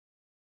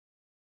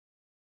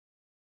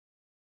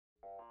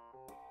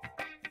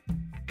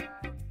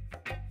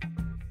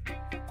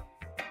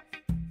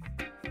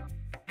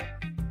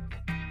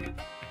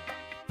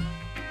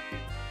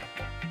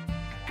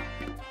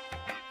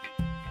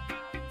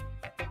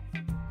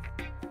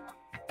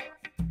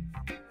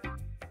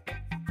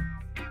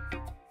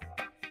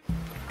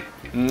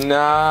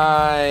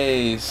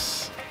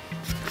Nice.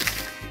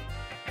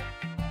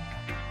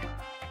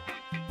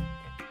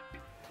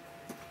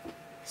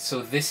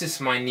 So this is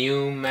my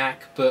new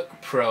MacBook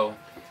Pro.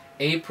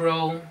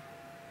 Mid-April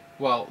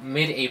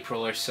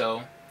or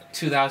so,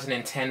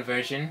 2010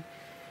 version.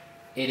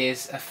 It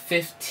is a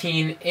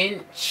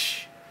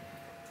 15-inch,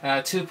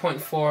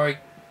 2.4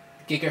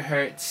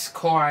 gigahertz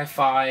Core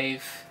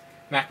i5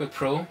 MacBook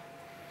Pro.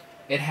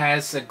 It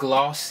has a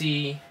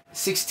glossy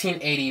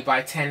 1680 by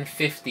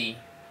 1050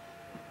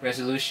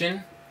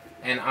 resolution,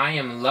 and I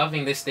am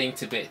loving this thing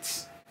to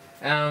bits.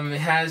 It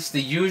has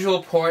the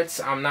usual ports.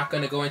 I'm not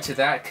going to go into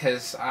that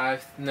because I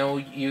know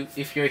you,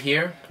 if you're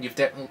here, you've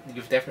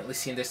definitely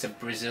seen this a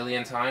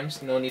Brazilian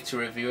times. No need to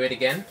review it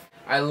again.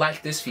 I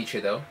like this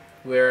feature though,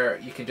 where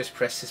you can just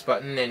press this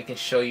button and it can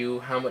show you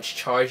how much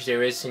charge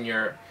there is in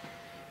your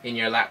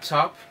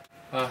laptop.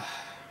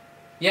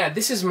 Yeah,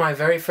 this is my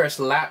very first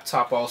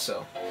laptop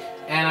also,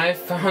 and I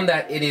found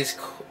that it is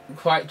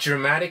quite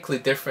dramatically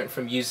different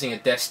from using a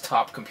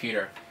desktop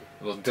computer.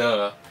 Well,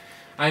 duh.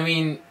 I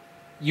mean,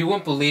 you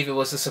won't believe it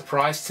was a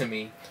surprise to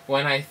me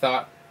when I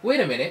thought, wait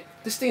a minute,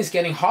 this thing's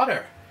getting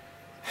hotter.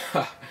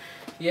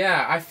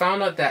 Yeah, I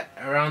found out that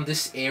around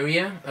this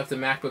area of the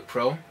MacBook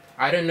Pro,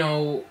 I don't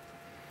know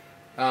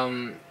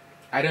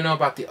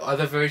about the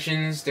other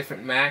versions,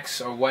 different Macs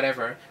or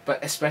whatever,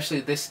 but especially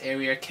this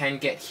area can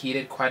get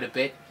heated quite a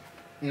bit.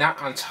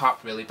 Not on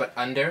top really, but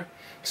under.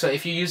 So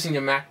if you're using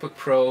your MacBook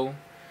Pro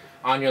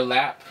on your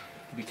lap,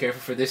 be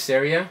careful for this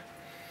area.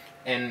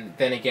 And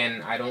then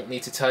again, I don't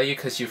need to tell you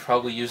because you've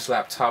probably used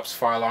laptops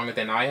far longer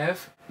than I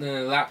have.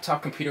 The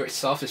laptop computer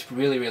itself is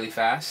really, really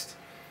fast.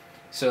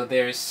 So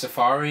there's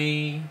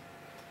Safari,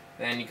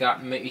 then you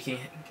can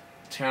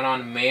turn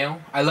on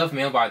Mail. I love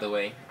Mail, by the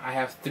way. I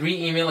have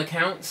 3 email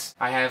accounts.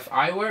 I have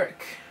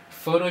iWork,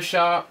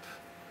 Photoshop,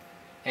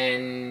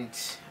 and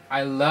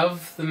I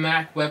love the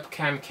Mac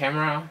webcam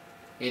camera.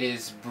 It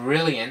is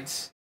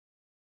brilliant.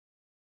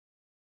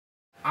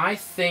 I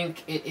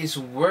think it is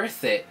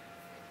worth it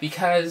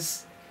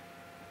because,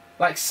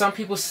 like, some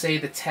people say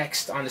the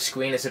text on the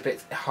screen is a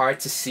bit hard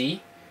to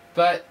see,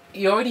 but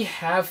you already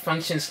have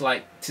functions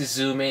like to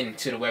zoom in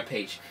to the web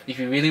page if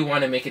you really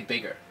want to make it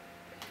bigger.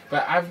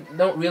 But I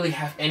don't really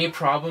have any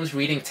problems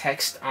reading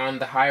text on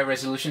the higher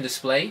resolution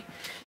display.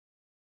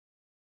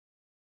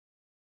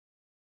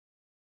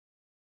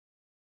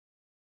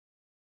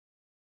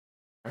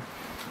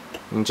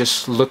 And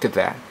just look at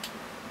that.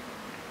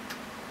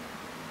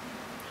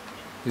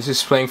 This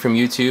is playing from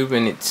YouTube,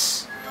 and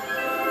it's...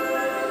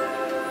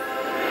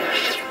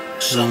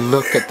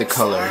 Look at the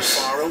colors.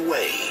 Far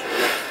away,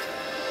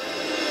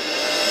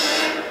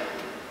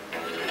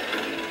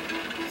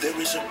 there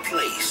is a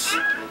place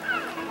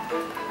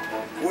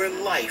where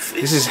life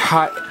is. This is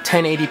hot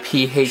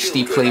 1080p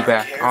HD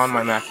playback on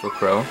my MacBook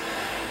Pro.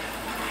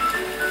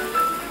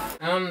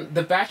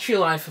 The battery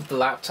life of the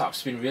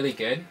laptop's been really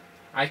good.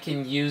 I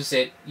can use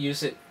it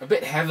a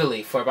bit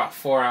heavily for about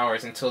 4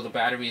 hours until the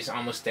battery is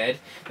almost dead.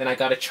 Then I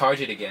gotta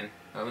charge it again.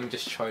 Let me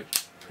just put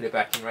it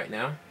back in right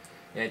now.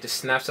 And it just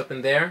snaps up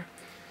in there.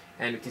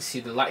 And we can see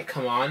the light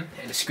come on,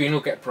 and the screen will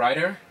get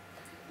brighter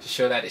to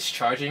show that it's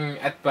charging.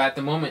 But at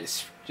the moment,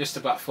 it's just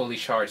about fully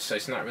charged, so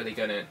it's not really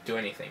gonna do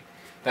anything.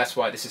 That's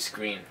why this is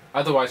green.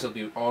 Otherwise, it'll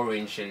be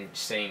orange and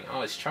saying,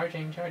 "Oh, it's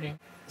charging, charging."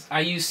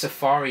 I use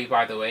Safari,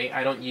 by the way.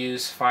 I don't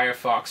use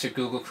Firefox or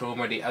Google Chrome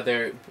or the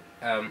other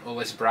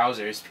OS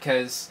browsers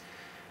because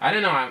I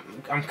don't know.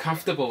 I'm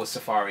comfortable with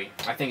Safari.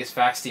 I think it's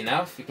fast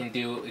enough. You can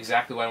do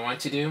exactly what I want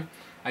to do.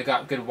 I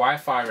got good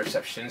Wi-Fi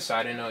reception, so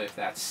I don't know if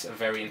that's a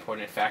very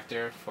important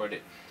factor for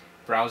the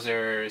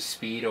browser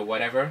speed or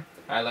whatever.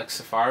 I like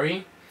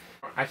Safari.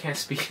 I can't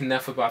speak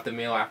enough about the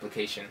Mail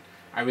application.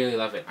 I really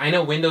love it. I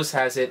know Windows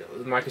has it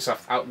with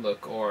Microsoft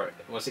Outlook, or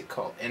what's it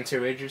called,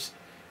 Entourage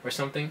or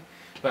something,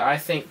 but I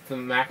think the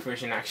Mac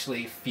version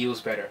actually feels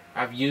better.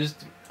 I've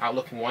used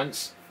Outlook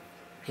once.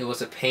 It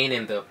was a pain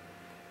in the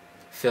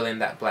fill in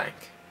that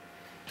blank,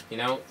 you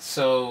know.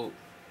 So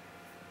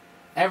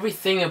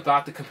everything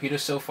about the computer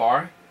so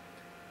far,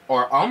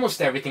 or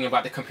almost everything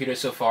about the computer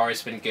so far,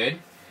 has been good,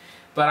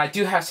 but I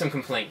do have some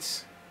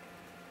complaints.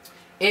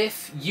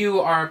 If you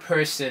are a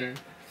person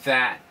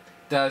that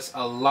does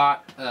a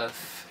lot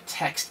of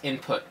text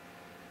input,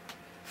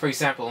 for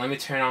example, let me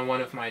turn on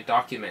one of my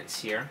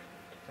documents here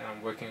that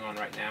I'm working on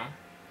right now.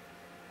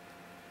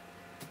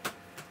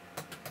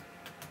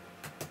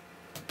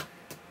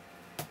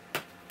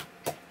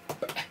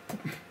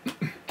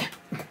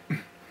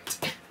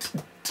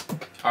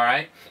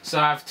 Alright, so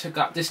I've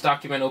got this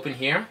document open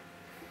here,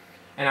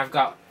 and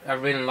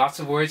I've written lots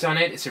of words on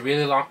it. It's a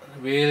really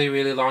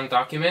long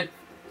document,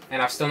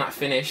 and I've still not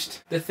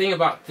finished. The thing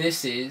about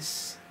this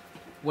is,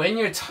 when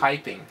you're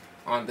typing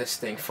on this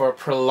thing for a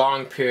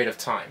prolonged period of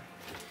time,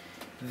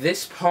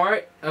 this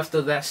part of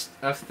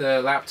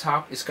the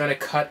laptop is going to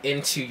cut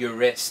into your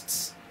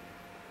wrists.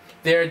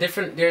 There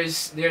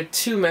are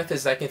 2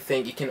 methods I can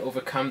think you can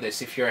overcome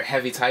this if you're a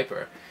heavy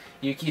typer.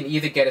 You can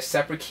either get a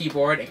separate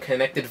keyboard and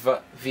connect it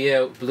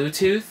via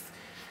Bluetooth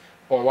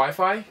or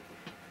Wi-Fi,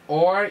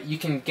 or you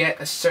can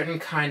get a certain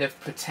kind of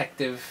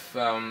protective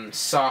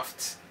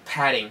soft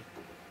padding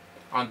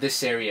on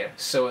this area,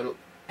 so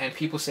and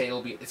people say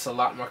it's a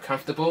lot more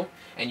comfortable,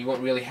 and you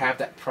won't really have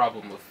that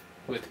problem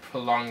with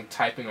prolonged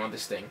typing on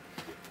this thing.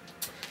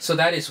 So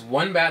that is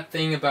one bad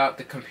thing about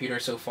the computer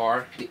so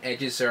far. The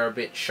edges are a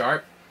bit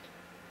sharp,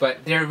 but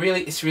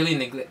it's really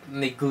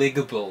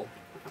negligible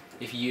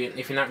if you're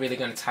not really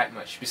going to type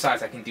much.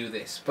 Besides, I can do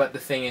this, but the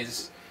thing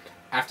is,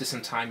 after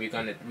some time, you're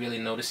going to really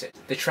notice it.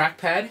 The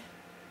trackpad,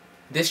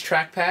 this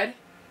trackpad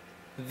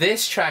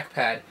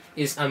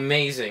is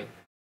amazing.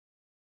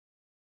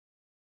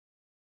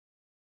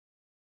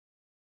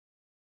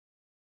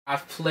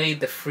 I've played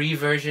the free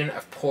version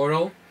of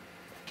Portal,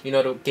 you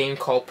know, the game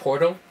called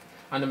Portal,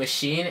 on the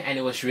machine, and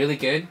it was really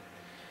good.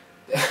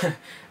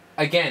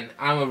 Again,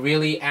 I'm a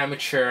really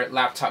amateur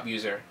laptop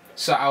user,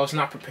 so I was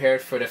not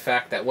prepared for the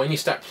fact that when you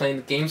start playing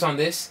the games on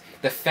this,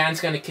 the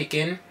fan's going to kick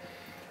in,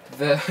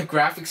 the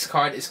graphics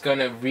card is going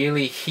to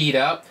really heat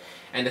up,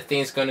 and the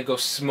thing's going to go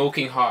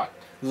smoking hot.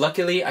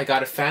 Luckily, I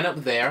got a fan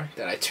up there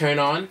that I turn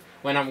on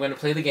when I'm going to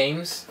play the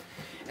games,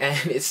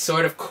 and it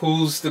sort of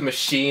cools the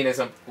machine as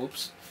I'm...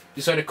 Oops.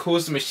 It sort of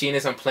cools the machine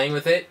as I'm playing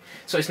with it,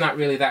 so it's not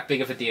really that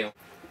big of a deal.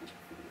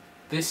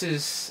 This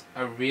is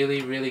a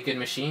really, really good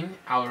machine.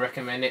 I would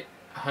recommend it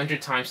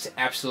 100 times to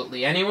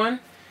absolutely anyone.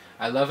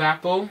 I love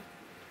Apple.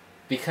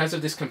 Because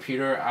of this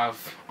computer,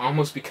 I've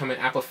almost become an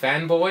Apple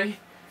fanboy.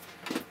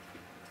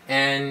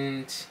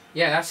 And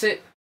yeah, that's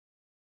it.